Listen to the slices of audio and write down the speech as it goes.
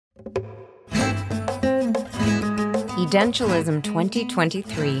Edentialism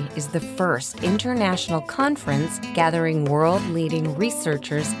 2023 is the first international conference gathering world-leading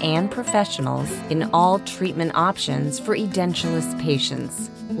researchers and professionals in all treatment options for edentulous patients.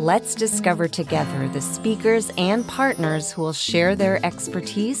 Let's discover together the speakers and partners who will share their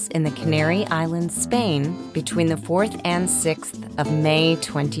expertise in the Canary Islands, Spain, between the 4th and 6th of May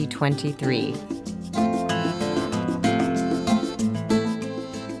 2023.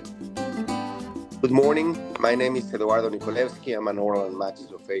 Good morning. My name is Eduardo Nikolewski. I'm an oral and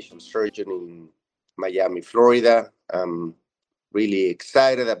maxillofacial surgeon in Miami, Florida. I'm really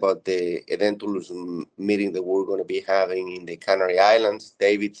excited about the Edentulous meeting that we're going to be having in the Canary Islands.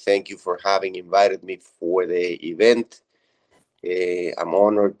 David, thank you for having invited me for the event. I'm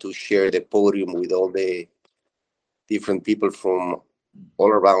honored to share the podium with all the different people from all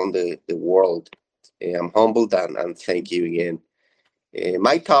around the world. I'm humbled and thank you again.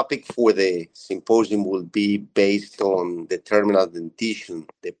 My topic for the symposium will be based on the terminal dentition,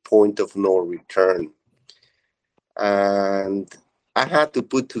 the point of no return. And I had to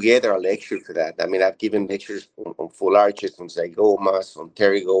put together a lecture for that. I mean, I've given lectures on full arches, on zygomas, on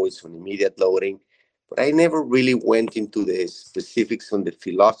pterygoids, on immediate loading, but I never really went into the specifics on the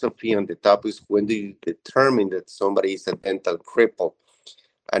philosophy on the topics. When do you determine that somebody is a dental cripple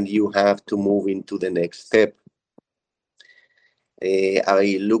and you have to move into the next step?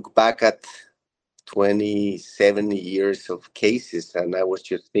 I look back at 27 years of cases and I was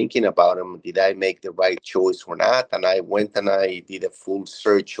just thinking about them. Did I make the right choice or not? And I went and I did a full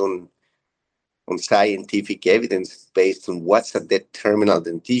search on scientific evidence based on what's a terminal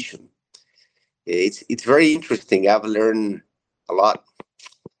dentition. It's very interesting. I've learned a lot.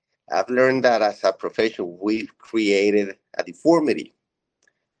 I've learned that as a profession, we've created a deformity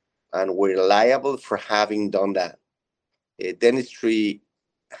and we're liable for having done that. Dentistry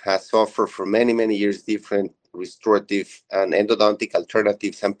has offered for many, many years different restorative and endodontic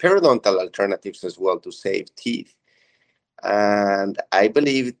alternatives and periodontal alternatives as well to save teeth. And I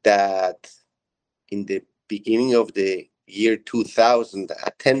believe that in the beginning of the year 2000,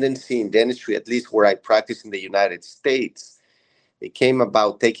 a tendency in dentistry, at least where I practice in the United States, it came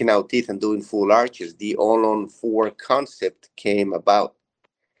about taking out teeth and doing full arches. The all-on-4 concept came about.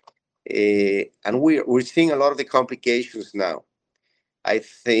 And we're seeing a lot of the complications now. I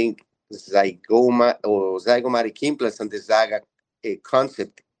think zygoma or zygomatic implants and the Zaga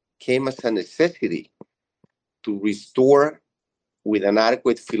concept came as a necessity to restore with an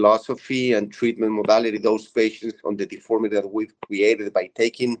adequate philosophy and treatment modality those patients on the deformity that we've created by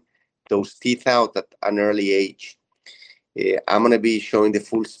taking those teeth out at an early age. I'm going to be showing the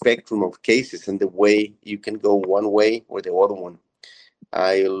full spectrum of cases and the way you can go one way or the other one.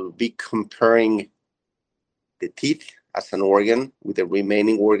 I'll be comparing the teeth as an organ with the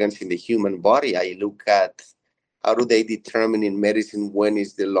remaining organs in the human body. I look at how do they determine in medicine when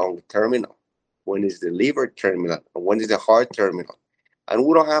is the lung terminal, when is the liver terminal, or when is the heart terminal. And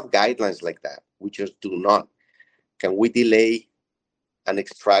we don't have guidelines like that. We just do not. Can we delay an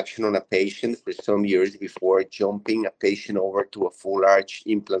extraction on a patient for some years before jumping a patient over to a full arch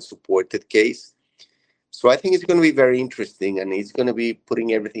implant supported case? So I think it's going to be very interesting, and it's going to be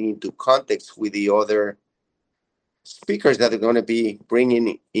putting everything into context with the other speakers that are going to be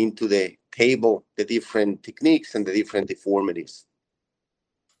bringing into the table the different techniques and the different deformities.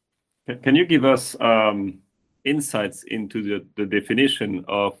 Can you give us insights into the definition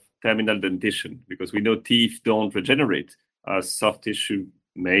of terminal dentition? Because we know teeth don't regenerate. Soft tissue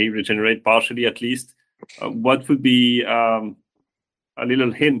may regenerate partially at least. What would be a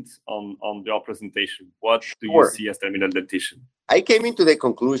little hint on your presentation? What do you see as terminal dentition? I came into the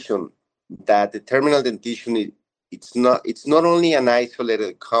conclusion that the terminal dentition it's not only an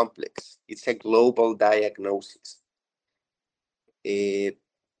isolated complex, it's a global diagnosis. There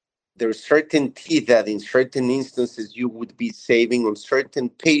are certain teeth that in certain instances you would be saving on certain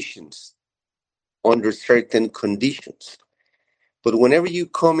patients under certain conditions. But whenever you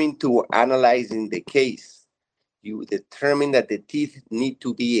come into analyzing the case, you determine that the teeth need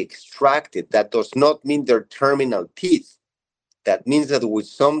to be extracted. That does not mean they're terminal teeth. That means that we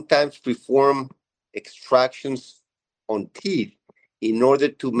sometimes perform extractions on teeth in order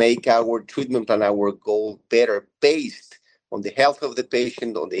to make our treatment and our goal better based on the health of the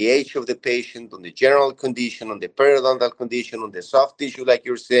patient, on the age of the patient, on the general condition, on the periodontal condition, on the soft tissue, like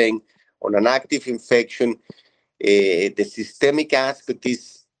you're saying, on an active infection. The systemic aspect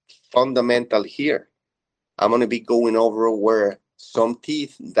is fundamental here. I'm going to be going over where some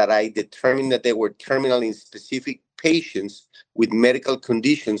teeth that I determined that they were terminal in specific patients with medical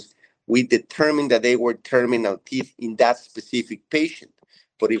conditions, we determined that they were terminal teeth in that specific patient.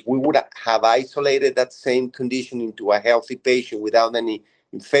 But if we would have isolated that same condition into a healthy patient without any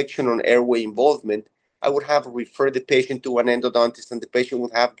infection or airway involvement, I would have referred the patient to an endodontist, and the patient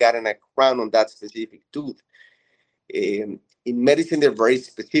would have gotten a crown on that specific tooth. In medicine, they're very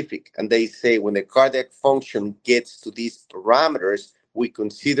specific, and they say when the cardiac function gets to these parameters, we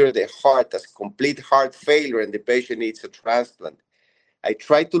consider the heart as complete heart failure and the patient needs a transplant. I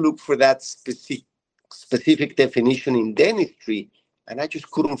tried to look for that specific definition in dentistry, and I just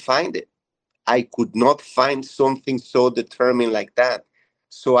couldn't find it. I could not find something so determined like that.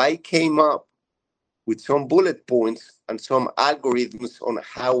 So I came up with some bullet points and some algorithms on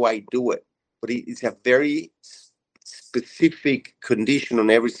how I do it. But it's a very specific condition on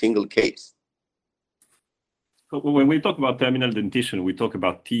every single case. When we talk about terminal dentition, we talk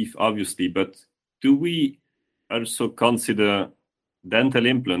about teeth, obviously, but do we also consider dental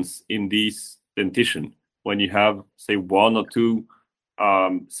implants in this dentition? When you have, say, one or two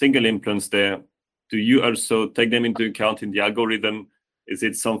single implants there, do you also take them into account in the algorithm? Is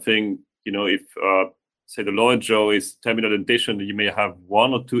it something, if, say, the lower jaw is terminal dentition, you may have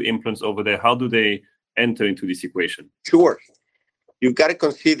one or two implants over there. How do they enter into this equation? Sure. You've got to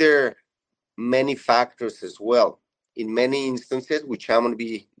consider many factors as well. In many instances, which I'm going to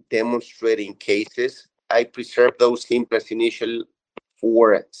be demonstrating cases, I preserve those implants initially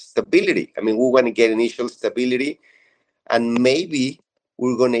for stability. I mean, we want to get initial stability, and maybe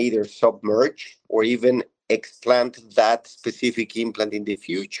we're going to either submerge or even explant that specific implant in the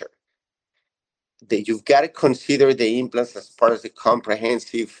future. You've got to consider the implants as part of the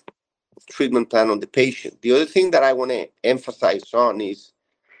comprehensive treatment plan on the patient. The other thing that I want to emphasize on is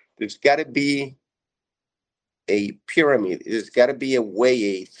there's got to be a pyramid. There's got to be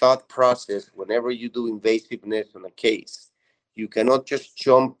a thought process whenever you do invasiveness on a case. You cannot just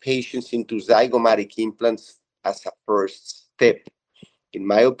jump patients into zygomatic implants as a first step. In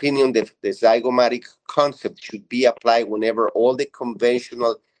my opinion, the zygomatic concept should be applied whenever all the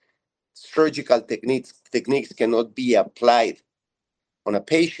conventional surgical techniques cannot be applied on a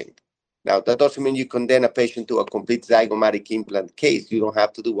patient. Now, that doesn't mean you condemn a patient to a complete zygomatic implant case. You don't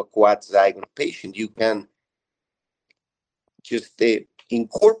have to do a quad zygon patient. You can just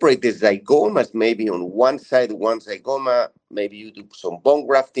incorporate the zygomas maybe on one side, one zygoma. Maybe you do some bone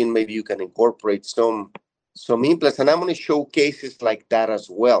grafting. Maybe you can incorporate some implants. And I'm going to show cases like that as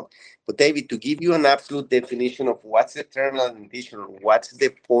well. But David, to give you an absolute definition of what's the terminal dentition, what's the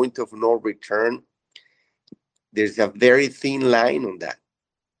point of no return, there's a very thin line on that.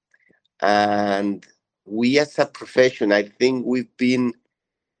 And we as a profession, I think we've been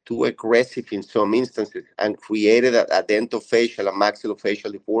too aggressive in some instances and created a dentofacial, a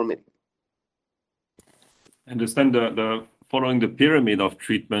maxillofacial deformity. I understand the following the pyramid of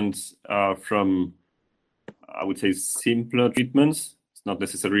treatments from, I would say, simpler treatments. It's not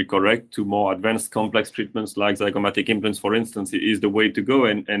necessarily correct, to more advanced complex treatments like zygomatic implants, for instance, is the way to go.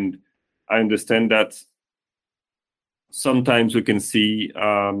 And I understand that sometimes we can see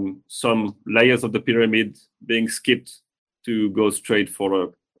some layers of the pyramid being skipped to go straight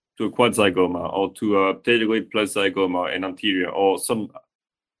to a quad zygoma or to a pterygoid plus zygoma and anterior, or some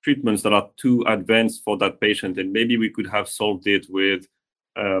treatments that are too advanced for that patient. And maybe we could have solved it with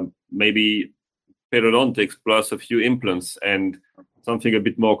maybe periodontics plus a few implants and something a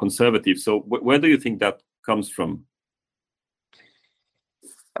bit more conservative. So where do you think that comes from?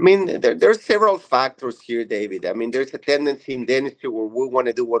 I mean, there are several factors here, David. I mean, there's a tendency in dentistry where we want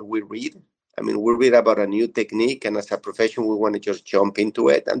to do what we read. I mean, we read about a new technique, and as a profession, we want to just jump into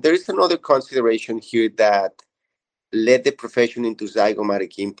it. And there is another consideration here that led the profession into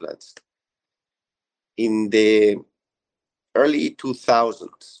zygomatic implants. In the early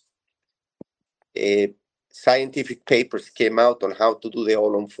 2000s, scientific papers came out on how to do the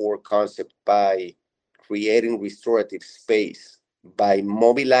all-on-4 concept by creating restorative space, by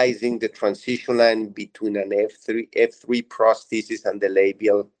mobilizing the transition line between an F3 prosthesis and the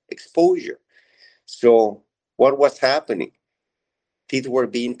labial exposure. So what was happening? Teeth were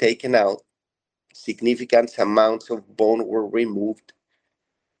being taken out, significant amounts of bone were removed,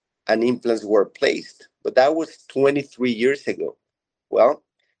 and implants were placed. But that was 23 years ago. Well,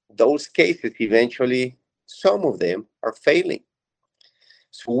 those cases eventually, some of them are failing.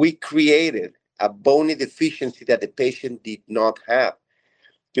 So we created a bony deficiency that the patient did not have.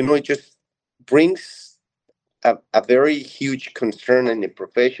 It just brings a very huge concern in the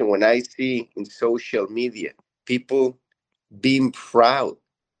profession when I see in social media people being proud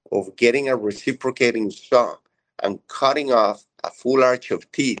of getting a reciprocating saw and cutting off a full arch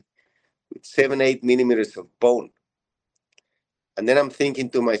of teeth with 7-8 millimeters of bone. And then I'm thinking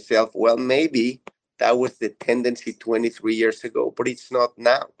to myself, well, maybe That was the tendency 23 years ago, but it's not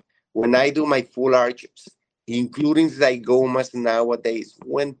now. When I do my full arches, including zygomas nowadays,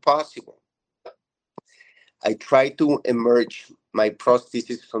 when possible, I try to emerge my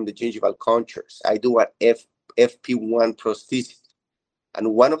prosthesis from the gingival contours. I do an FP1 prosthesis.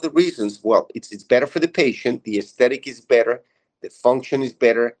 And one of the reasons, well, it's better for the patient, the aesthetic is better, the function is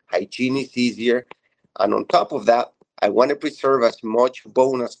better, hygiene is easier. And on top of that, I want to preserve as much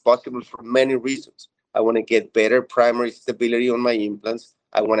bone as possible for many reasons. I want to get better primary stability on my implants.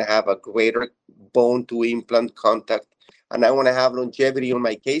 I want to have a greater bone to implant contact, and I want to have longevity on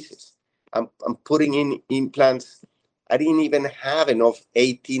my cases. I'm putting in implants. I didn't even have enough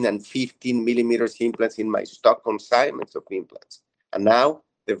 18 and 15 millimeters implants in my stock consignments of implants. And now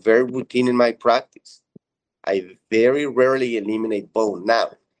they're very routine in my practice. I very rarely eliminate bone.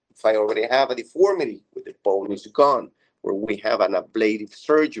 Now, if I already have a deformity where the bone is gone, where we have an ablative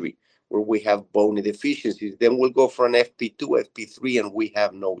surgery, where we have bony deficiencies, then we'll go for an FP2, FP3, and we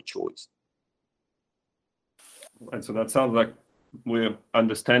have no choice. And so that sounds like we're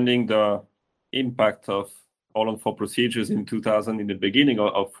understanding the impact of all-on-4 procedures in 2000, in the beginning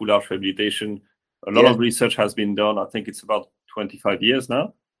of full arch rehabilitation. A lot of research has been done. I think it's about 25 years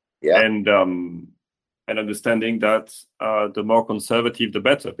now. Yeah. And understanding that the more conservative, the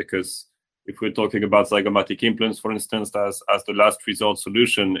better, because if we're talking about zygomatic implants, for instance, as the last resort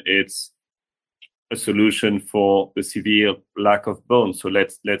solution, it's a solution for the severe lack of bone. So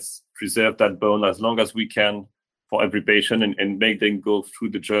let's preserve that bone as long as we can for every patient and make them go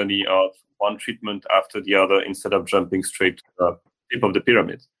through the journey of one treatment after the other instead of jumping straight to the tip of the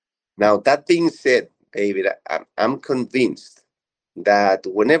pyramid. Now, that being said, David, I'm convinced that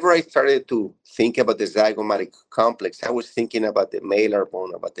whenever I started to think about the zygomatic complex, I was thinking about the malar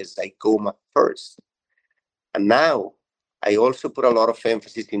bone, about the zygoma first. And now I also put a lot of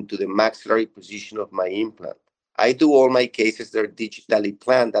emphasis into the maxillary position of my implant. I do all my cases, they're digitally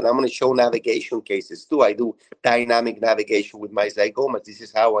planned, and I'm going to show navigation cases too. I do dynamic navigation with my zygomas. This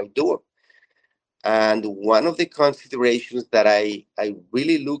is how I do it. And one of the considerations that I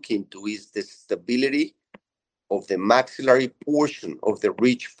really look into is the stability of the maxillary portion, of the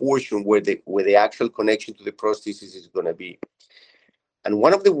ridge portion where the actual connection to the prosthesis is going to be. And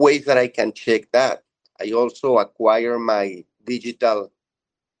one of the ways that I can check that, I also acquire my digital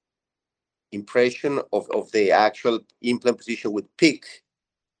impression of the actual implant position with PIC,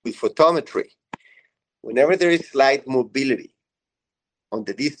 with photometry. Whenever there is slight mobility on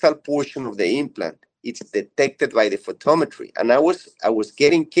the distal portion of the implant, it's detected by the photometry. And I was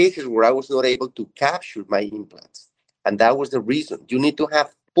getting cases where I was not able to capture my implants. And that was the reason. You need to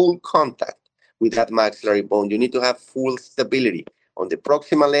have full contact with that maxillary bone. You need to have full stability on the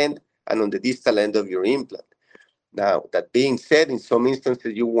proximal end and on the distal end of your implant. Now, that being said, in some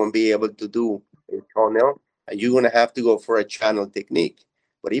instances, you won't be able to do a tunnel, and you're going to have to go for a channel technique.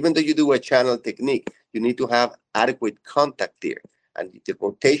 But even though you do a channel technique, you need to have adequate contact there. And the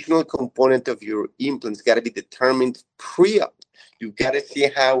rotational component of your implants got to be determined pre-op. You've got to see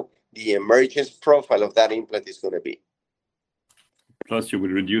how the emergence profile of that implant is going to be. Plus, you will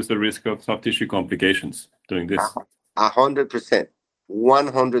reduce the risk of soft tissue complications doing this. 100%.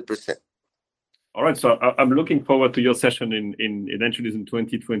 100%. All right, so I'm looking forward to your session in Edentulous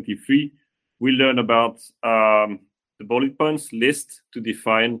 2023. We'll learn about the bullet points list to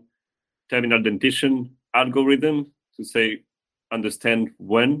define terminal dentition algorithm to understand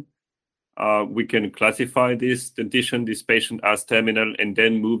when we can classify this dentition, this patient as terminal, and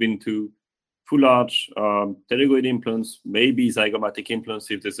then move into full arch, pterygoid implants, maybe zygomatic implants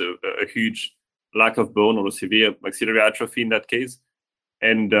if there's a huge lack of bone or a severe maxillary atrophy in that case.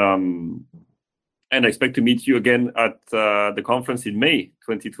 And I expect to meet you again at the conference in May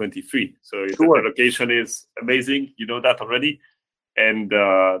 2023. So sure. The location is amazing. You know that already. And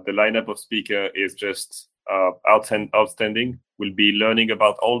the lineup of speaker is just outstanding. We'll be learning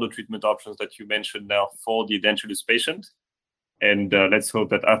about all the treatment options that you mentioned now for the edentulous patient. And let's hope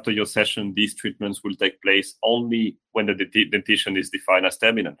that after your session, these treatments will take place only when the dentition is defined as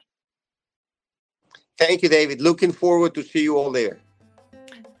terminal. Thank you, David. Looking forward to see you all there.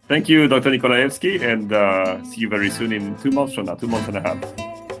 Thank you, Dr. Nikolaevsky, and see you very soon in 2 months from now, 2 months and a half.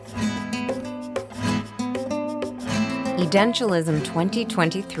 Edentulism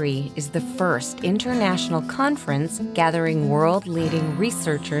 2023 is the first international conference gathering world-leading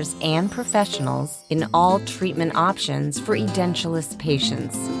researchers and professionals in all treatment options for edentulous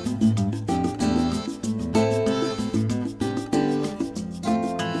patients.